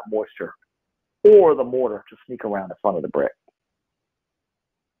any of that moisture or the mortar to sneak around the front of the brick.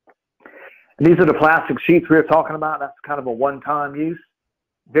 And these are the plastic sheets we were talking about. That's kind of a one-time use.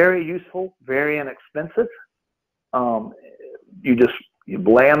 Very useful, very inexpensive. You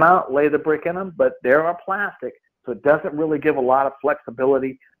lay them out, lay the brick in them, but they are plastic, so it doesn't really give a lot of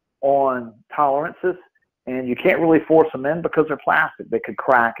flexibility on tolerances, and you can't really force them in because they're plastic. They could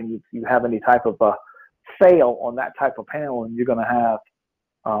crack, and you have any type of a fail on that type of panel, and you're going to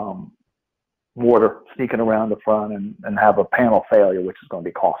have mortar sneaking around the front and have a panel failure, which is going to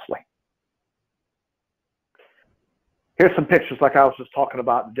be costly. Here's some pictures like I was just talking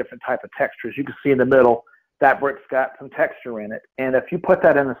about, the different type of textures. You can see in the middle, that brick's got some texture in it. And if you put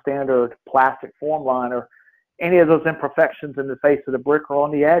that in a standard plastic form liner, any of those imperfections in the face of the brick or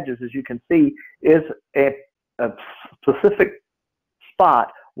on the edges, as you can see, is a specific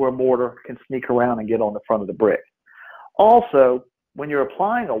spot where mortar can sneak around and get on the front of the brick. Also, when you're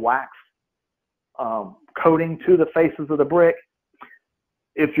applying a wax coating to the faces of the brick,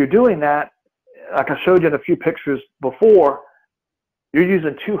 if you're doing that, like I showed you in a few pictures before, you're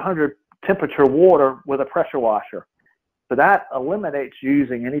using 200 temperature water with a pressure washer. So that eliminates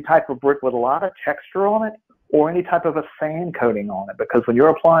using any type of brick with a lot of texture on it or any type of a sand coating on it, because when you're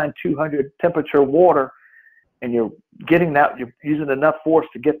applying 200 temperature water and you're getting that, you're using enough force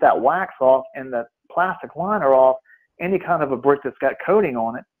to get that wax off and the plastic liner off, any kind of a brick that's got coating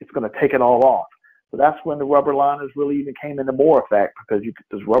on it, it's going to take it all off. So that's when the rubber liners really even came into more effect, because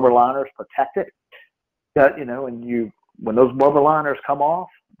those rubber liners protect it. And when those rubber liners come off,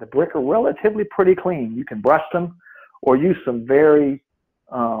 the brick are relatively pretty clean. You can brush them or use some very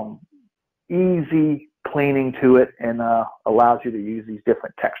easy cleaning to it, and allows you to use these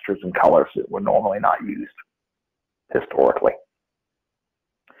different textures and colors that were normally not used historically.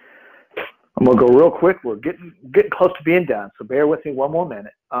 I'm going to go real quick. We're getting close to being done, so bear with me one more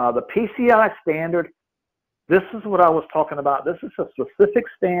minute. The PCI standard, this is what I was talking about. This is a specific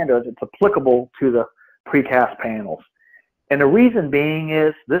standard that's applicable to the precast panels. And the reason being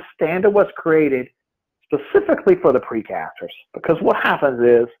is this standard was created specifically for the precasters, because what happens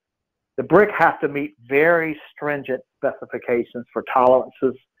is the brick has to meet very stringent specifications for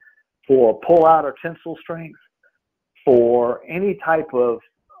tolerances, for pull-out or tensile strength, for any type of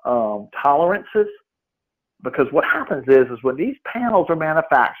tolerances, because what happens is when these panels are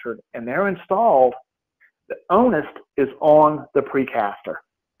manufactured and they're installed, the onus is on the precaster.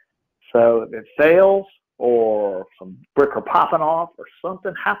 So if it fails or some brick are popping off or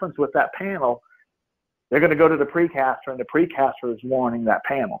something happens with that panel, they're going to go to the precaster, and the precaster is warranting that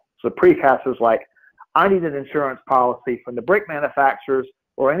panel. So the precaster's like, I need an insurance policy from the brick manufacturers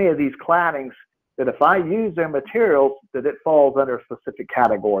or any of these claddings that if I use their materials, that it falls under a specific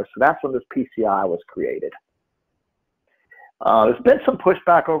category. So that's when this PCI was created. There's been some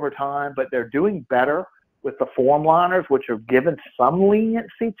pushback over time, but they're doing better with the form liners, which have given some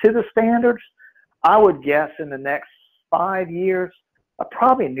leniency to the standards. I would guess in the next 5 years,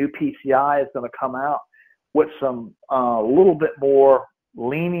 probably a new PCI is going to come out with some a little bit more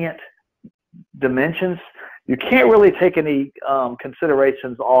lenient dimensions. You can't really take any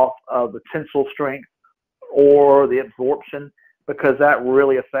considerations off of the tensile strength or the absorption, because that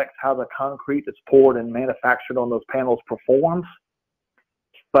really affects how the concrete that's poured and manufactured on those panels performs.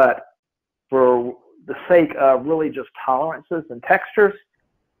 But for the sake of really just tolerances and textures,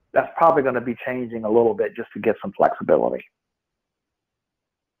 that's probably going to be changing a little bit just to get some flexibility.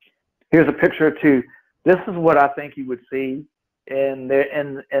 Here's a picture or two. This is what I think you would see in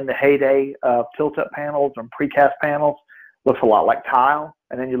the heyday of tilt-up panels and precast panels. Looks a lot like tile.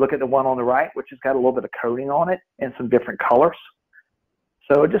 And then you look at the one on the right, which has got a little bit of coating on it and some different colors.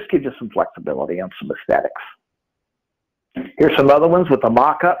 So it just gives you some flexibility and some aesthetics. Here's some other ones with the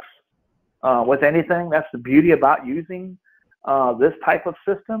mock-ups. With anything, that's the beauty about using this type of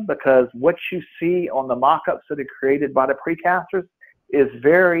system, because what you see on the mock-ups that are created by the precasters is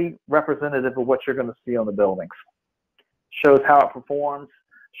very representative of what you're going to see on the buildings. Shows how it performs,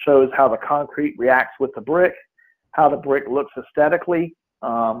 shows how the concrete reacts with the brick, how the brick looks aesthetically.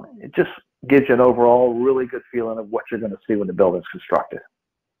 It just gives you an overall really good feeling of what you're going to see when the building's constructed.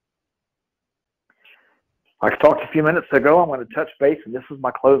 Like I talked a few minutes ago, I'm going to touch base, and this is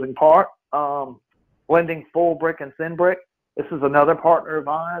my closing part. Blending full brick and thin brick. This is another partner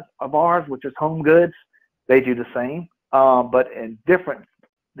of ours, which is Home Goods. They do the same, but in different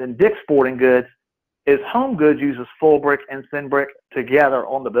than Dick's Sporting Goods, is Home Goods uses full brick and thin brick together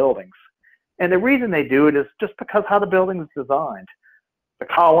on the buildings. And the reason they do it is just because how the building is designed. The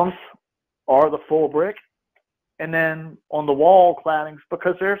columns are the full brick, and then on the wall claddings,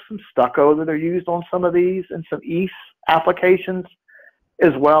 because there's some stucco that are used on some of these and some east applications,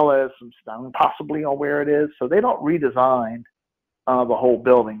 as well as some stone possibly on where it is. So they don't redesign the whole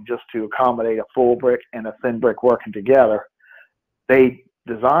building just to accommodate a full brick and a thin brick working together. They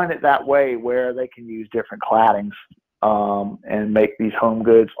design it that way where they can use different claddings and make these Home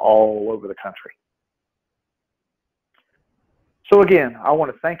Goods all over the country. So again, I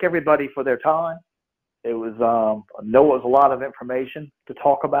want to thank everybody for their time. It was, I know it was a lot of information to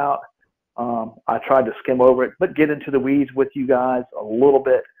talk about. I tried to skim over it, but get into the weeds with you guys a little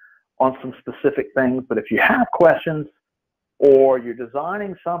bit on some specific things. But if you have questions or you're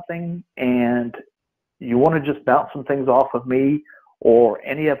designing something and you want to just bounce some things off of me or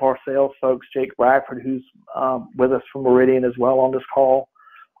any of our sales folks, Jake Bradford, who's with us from Meridian as well on this call,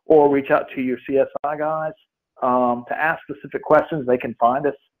 or reach out to your CSI guys to ask specific questions, they can find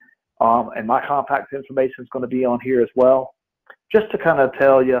us. And my contact information is going to be on here as well, just to kind of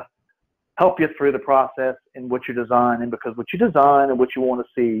tell you, help you through the process in what you're designing, because what you design and what you want to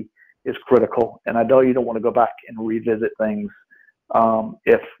see is critical. And I know you don't want to go back and revisit things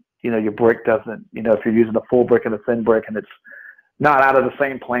if, you know, your brick doesn't, you know, if you're using a full brick and a thin brick and it's not out of the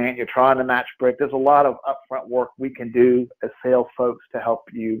same plant, you're trying to match brick. There's a lot of upfront work we can do as sales folks to help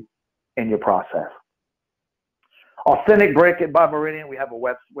you in your process. Authentic Brick by Meridian, we have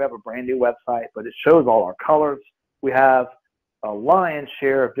a brand new website, but it shows all our colors. We have a lion's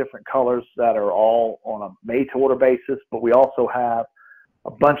share of different colors that are all on a made-to-order basis, but we also have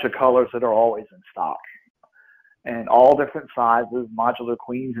a bunch of colors that are always in stock, and all different sizes, modular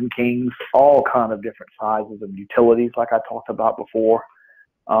queens and kings, all kind of different sizes of utilities like I talked about before.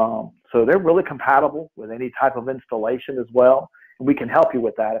 So they're really compatible with any type of installation as well. And we can help you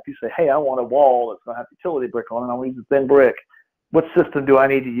with that. If you say, hey, I want a wall that's going to have utility brick on it, I want to use a thin brick, what system do I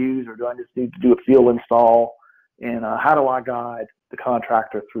need to use, or do I just need to do a field install? And how do I guide the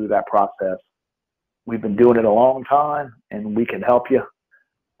contractor through that process? We've been doing it a long time, and we can help you.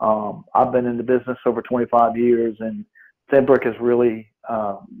 I've been in the business over 25 years, and thin brick is really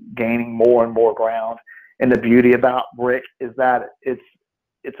gaining more and more ground. And the beauty about brick is that it's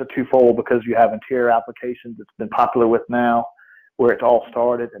a twofold, because you have interior applications it's been popular with now, where it's all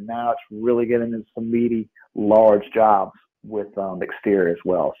started, and now it's really getting into some meaty, large jobs with exterior as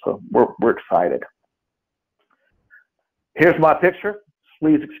well. So we're excited. Here's my picture.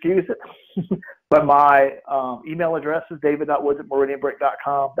 Please excuse it. But my email address is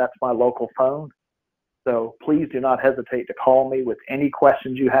david.woods@meridianbrick.com. That's my local phone. So please do not hesitate to call me with any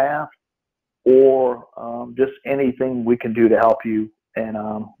questions you have, or just anything we can do to help you. And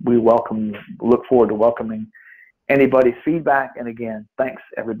we look forward to welcoming anybody's feedback. And again, thanks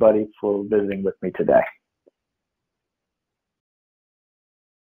everybody for visiting with me today.